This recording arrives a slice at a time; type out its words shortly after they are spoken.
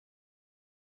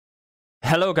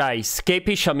Hello guys,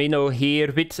 KP Shamino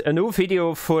here with a new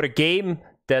video for a game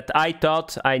that I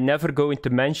thought I never going to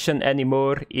mention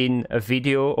anymore in a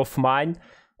video of mine,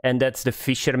 and that's the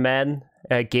Fisherman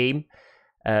game.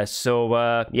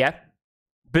 Yeah,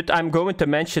 but I'm going to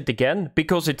mention it again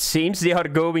because it seems they are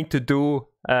going to do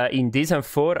in this and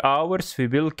 4 hours we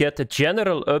will get a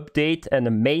general update and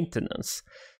a maintenance.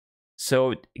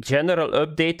 So general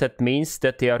update, that means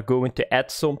that they are going to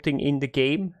add something in the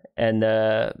game. And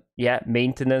yeah,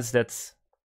 maintenance, that's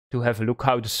to have a look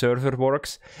how the server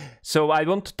works. So I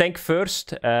want to thank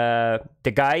first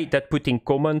the guy that put in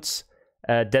comments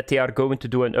that they are going to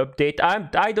do an update.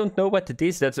 I don't know what it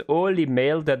is. That's the only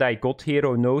mail that I got here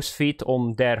on Newsfeed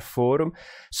on their forum.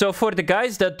 So for the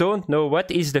guys that don't know, what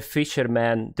is the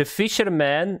Fisherman? The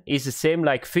Fisherman is the same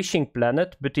like Fishing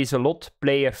Planet, but is a lot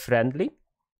player friendly.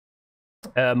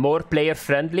 More player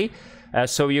friendly.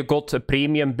 So you got a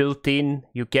premium built in,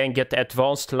 you can get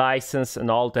advanced license and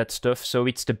all that stuff. So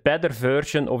it's the better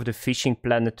version of the Fishing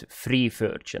Planet free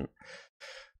version.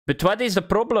 But what is the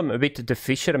problem with the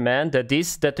Fisherman? That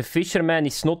is that the Fisherman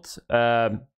is not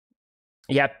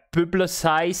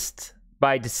publicized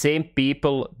by the same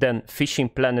people than Fishing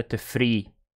Planet the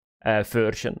free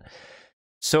version.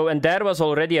 So, and there was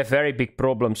already a very big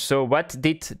problem. So what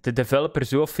did the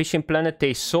developers do of Fishing Planet?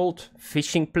 They sold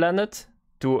Fishing Planet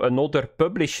to another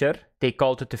publisher. They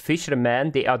called it the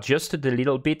Fisherman. They adjusted a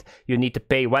little bit. You need to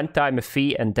pay one time a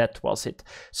fee, and that was it.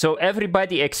 So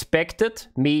everybody expected,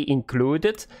 me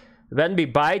included, when we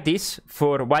buy this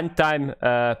for one-time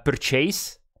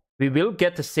purchase, we will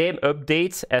get the same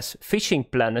updates as Fishing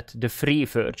Planet, the free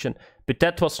version. But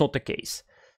that was not the case.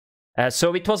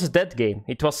 So it was a dead game.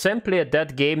 It was simply a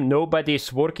dead game. Nobody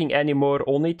is working anymore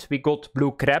on it. We got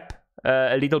Blue Crab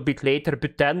a little bit later,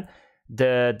 but then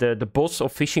the boss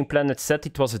of Fishing Planet said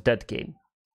it was a dead game.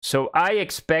 So I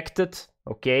expected,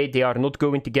 okay, they are not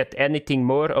going to get anything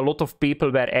more. A lot of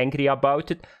people were angry about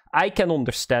it. I can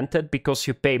understand that because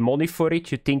you pay money for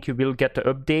it. You think you will get the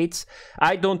updates.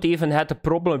 I don't even have a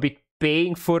problem with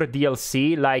paying for a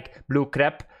DLC like Blue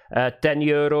Crab, 10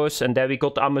 euros, and then we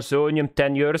got Amazonium,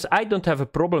 10 euros. I don't have a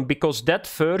problem because that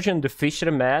version, the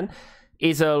Fisherman,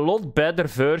 is a lot better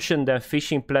version than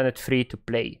Fishing Planet free to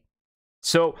play.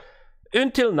 So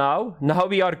until now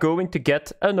we are going to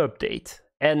get an update.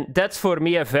 And that's for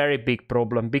me a very big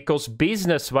problem, because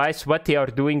business-wise, what they are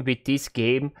doing with this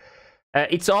game,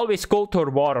 it's always cold or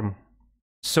warm.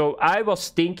 So I was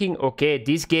thinking, okay,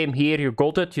 this game here, you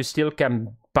got it, you still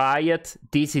can buy it,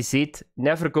 this is it,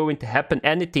 never going to happen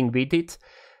anything with it.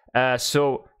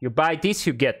 So you buy this,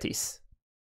 you get this.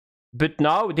 But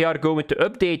now they are going to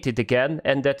update it again,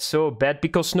 and that's so bad,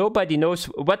 because nobody knows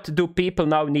what do people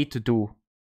now need to do.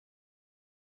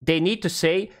 They need to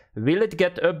say, will it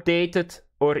get updated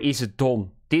or is it done?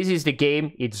 This is the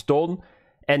game, it's done,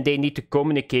 and they need to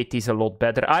communicate this a lot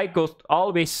better. I got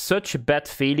always such a bad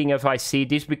feeling if I see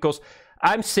this, because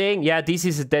I'm saying, yeah, this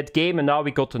is a dead game and now we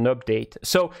got an update.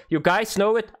 So you guys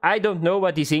know it. I don't know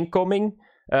what is incoming.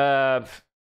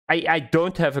 I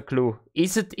don't have a clue.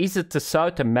 Is it the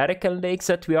South American lakes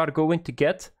that we are going to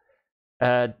get?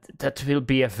 That will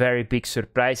be a very big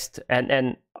surprise.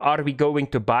 And are we going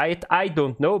to buy it? I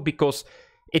don't know, because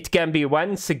it can be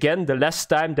once again the last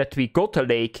time that we got a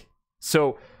lake.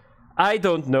 So I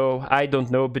don't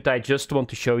know, but I just want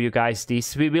to show you guys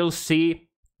this. We will see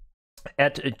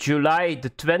at July the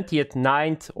 20th,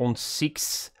 9th on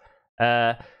 6.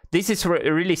 This is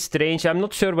really strange. I'm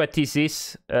not sure what this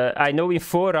is. I know in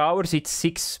 4 hours it's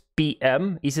 6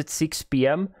 p.m. Is it 6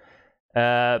 p.m.?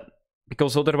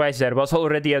 Because otherwise there was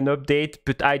already an update,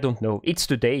 but I don't know. It's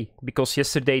today, because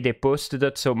yesterday they posted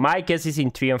it. So my guess is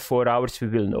in 3 and 4 hours we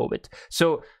will know it.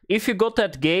 So if you got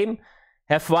that game,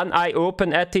 have one eye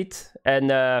open at it. And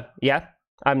yeah,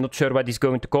 I'm not sure what is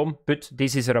going to come, but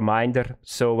this is a reminder.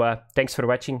 So thanks for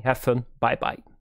watching. Have fun. Bye-bye.